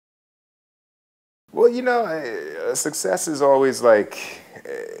Well, you know, success is always like,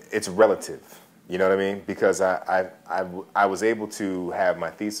 it's relative. You know what I mean? Because I was able to have my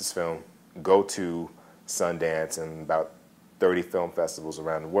thesis film go to Sundance and about 30 film festivals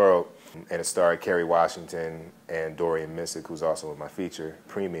around the world. And it starred Kerry Washington and Dorian Missick, who's also in my feature,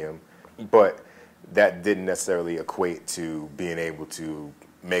 Premium. But that didn't necessarily equate to being able to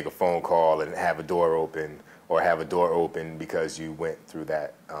make a phone call and have a door open, or have a door open because you went through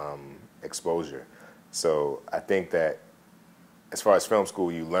that exposure. So I think that as far as film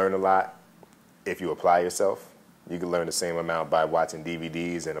school, you learn a lot if you apply yourself. You can learn the same amount by watching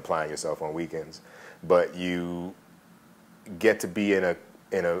DVDs and applying yourself on weekends. But you get to be in a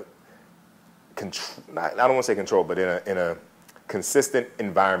I don't want to say control, but in a consistent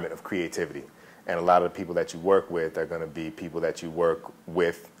environment of creativity. And a lot of the people that you work with are going to be people that you work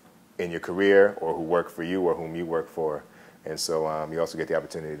with in your career, or who work for you, or whom you work for. And so you also get the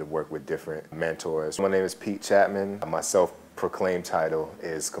opportunity to work with different mentors. My name is Pete Chatmon. My self-proclaimed title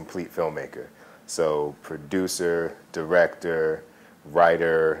is complete filmmaker. So producer, director,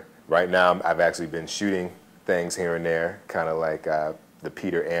 writer. Right now I've actually been shooting things here and there, kind of like the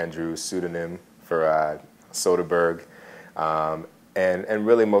Peter Andrews pseudonym for Soderbergh. And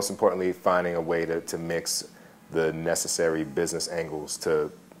really, most importantly, finding a way to mix the necessary business angles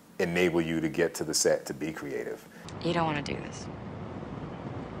to enable you to get to the set to be creative. You don't want to do this.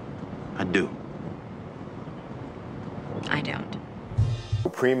 I do. I don't.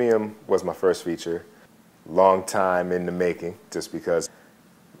 Premium was my first feature. Long time in the making, just because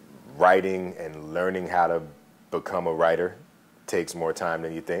writing and learning how to become a writer takes more time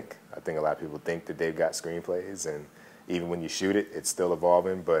than you think. I think a lot of people think that they've got screenplays, and even when you shoot it, it's still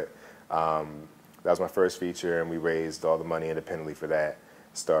evolving. But that was my first feature, and we raised all the money independently for that.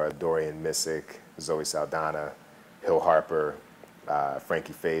 Starred Dorian Missick, Zoe Saldana, Hill Harper,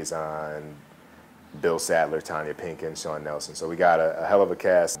 Frankie Faison, Bill Sadler, Tanya Pinkin, Sean Nelson. So we got a hell of a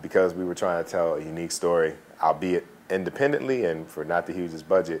cast because we were trying to tell a unique story, albeit independently and for not the hugest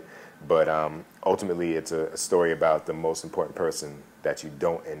budget. But ultimately, it's a story about the most important person that you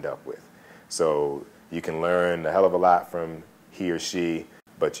don't end up with. So you can learn a hell of a lot from he or she,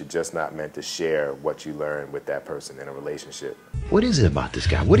 but you're just not meant to share what you learn with that person in a relationship. What is it about this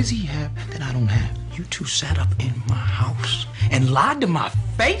guy? What does he have that I don't have? You two sat up in my house and lied to my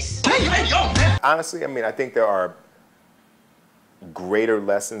face? Hey, yo, man! Honestly, I mean, I think there are greater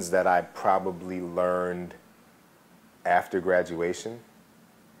lessons that I probably learned after graduation,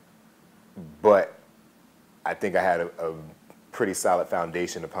 but I think I had a pretty solid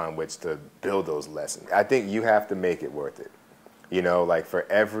foundation upon which to build those lessons. I think you have to make it worth it. You know, like for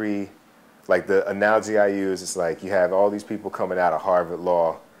every, like the analogy I use is like you have all these people coming out of Harvard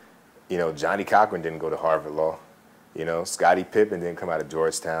Law. You know, Johnny Cochran didn't go to Harvard Law. You know, Scottie Pippen didn't come out of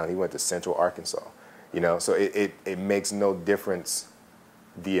Georgetown. He went to Central Arkansas. You know, so it makes no difference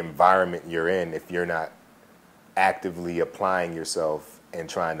the environment you're in if you're not actively applying yourself and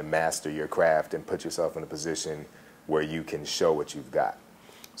trying to master your craft and put yourself in a position where you can show what you've got.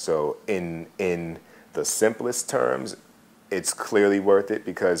 So in the simplest terms, it's clearly worth it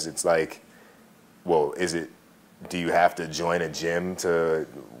because it's like, well, do you have to join a gym to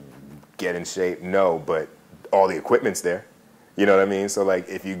get in shape? No, but all the equipment's there. You know what I mean? So like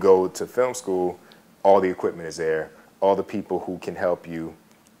if you go to film school, all the equipment is there. All the people who can help you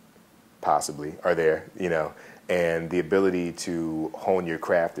possibly are there, you know, and the ability to hone your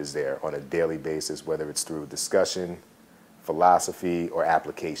craft is there on a daily basis, whether it's through discussion, philosophy, or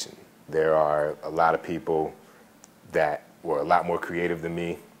application. There are a lot of people that were a lot more creative than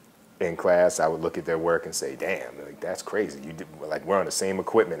me in class. I would look at their work and say, damn, like, that's crazy. You did, like, we're on the same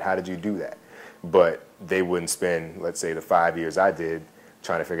equipment. How did you do that? But they wouldn't spend, let's say, the 5 years I did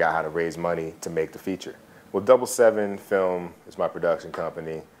trying to figure out how to raise money to make the feature. Well, Double Seven Film is my production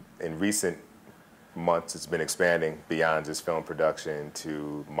company. In recent months, it's been expanding beyond just film production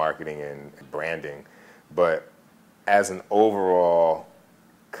to marketing and branding. But as an overall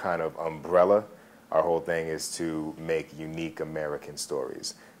kind of umbrella, our whole thing is to make unique American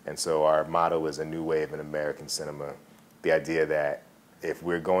stories. And so our motto is a new wave in American cinema. The idea that if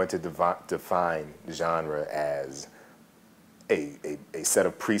we're going to define genre as a set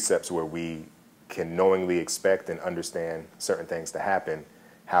of precepts where we can knowingly expect and understand certain things to happen,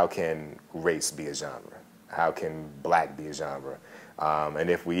 how can race be a genre? How can black be a genre? And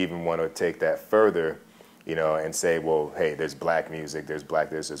if we even want to take that further, you know, and say, well, hey, there's black music, there's black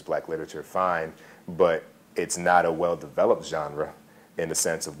this, there's black literature, fine, but it's not a well-developed genre in the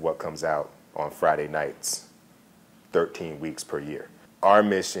sense of what comes out on Friday nights 13 weeks per year. Our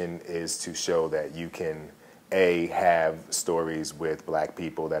mission is to show that you can, A, have stories with black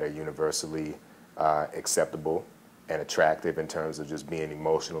people that are universally acceptable and attractive in terms of just being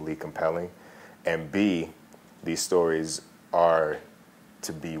emotionally compelling, and B, these stories are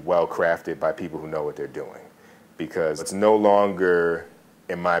to be well crafted by people who know what they're doing, because it's no longer,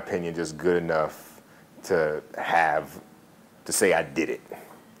 in my opinion, just good enough to say I did it.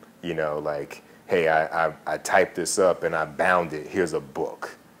 You know, like, hey, I typed this up and I bound it. Here's a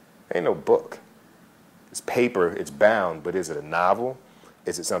book. Ain't no book. It's paper, it's bound, but is it a novel?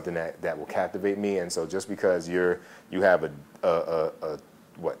 Is it something that will captivate me? And so just because you have a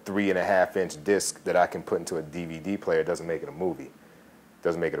 3.5-inch disc that I can put into a DVD player doesn't make it a movie,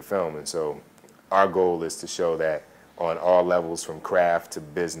 doesn't make it a film. And so our goal is to show that on all levels, from craft to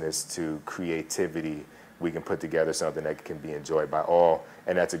business to creativity, we can put together something that can be enjoyed by all.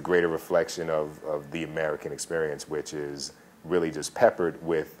 And that's a greater reflection of the American experience, which is really just peppered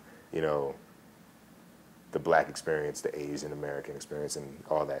with, you know, the Black experience, the Asian American experience, and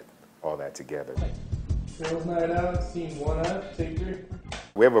all that together. Girls' night out, scene 1F, take 3.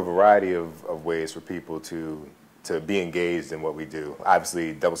 We have a variety of ways for people to be engaged in what we do.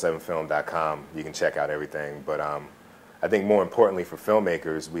 Obviously, 77film.com, you can check out everything, but I think more importantly for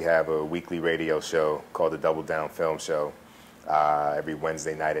filmmakers, we have a weekly radio show called the Double Down Film Show every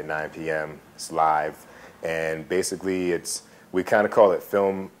Wednesday night at 9 p.m. It's live, and basically we kind of call it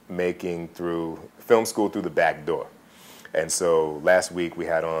film school through the back door. And so last week we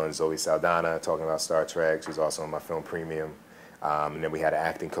had on Zoe Saldana talking about Star Trek. She was also on my film Premium. And then we had an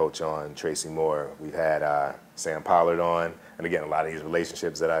acting coach on, Tracy Moore. We've had Sam Pollard on, and again, a lot of these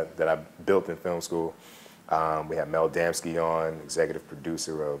relationships that I built in film school. We had Mel Damsky on, executive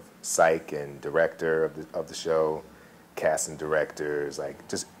producer of Psych and director of the show, casting directors, like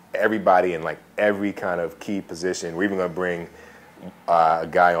just everybody in like every kind of key position. We're even going to bring a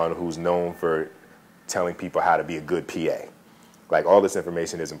guy on who's known for telling people how to be a good PA. Like, all this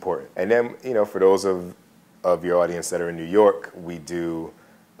information is important. And then, you know, for those of your audience that are in New York, we do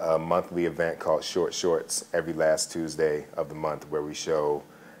a monthly event called Short Shorts every last Tuesday of the month, where we show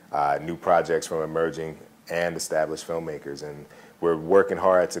new projects from emerging and established filmmakers. And we're working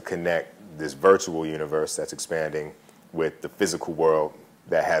hard to connect this virtual universe that's expanding with the physical world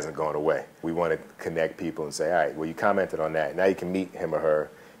that hasn't gone away. We want to connect people and say, all right, well, you commented on that. Now you can meet him or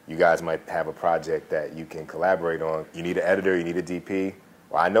her. You guys might have a project that you can collaborate on. You need an editor, you need a DP.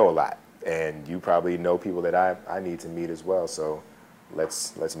 Well, I know a lot, and you probably know people that I need to meet as well, so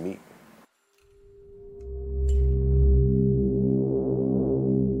let's meet.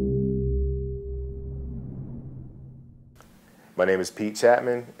 My name is Pete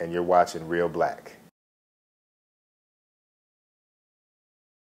Chatmon, and you're watching Reelblack.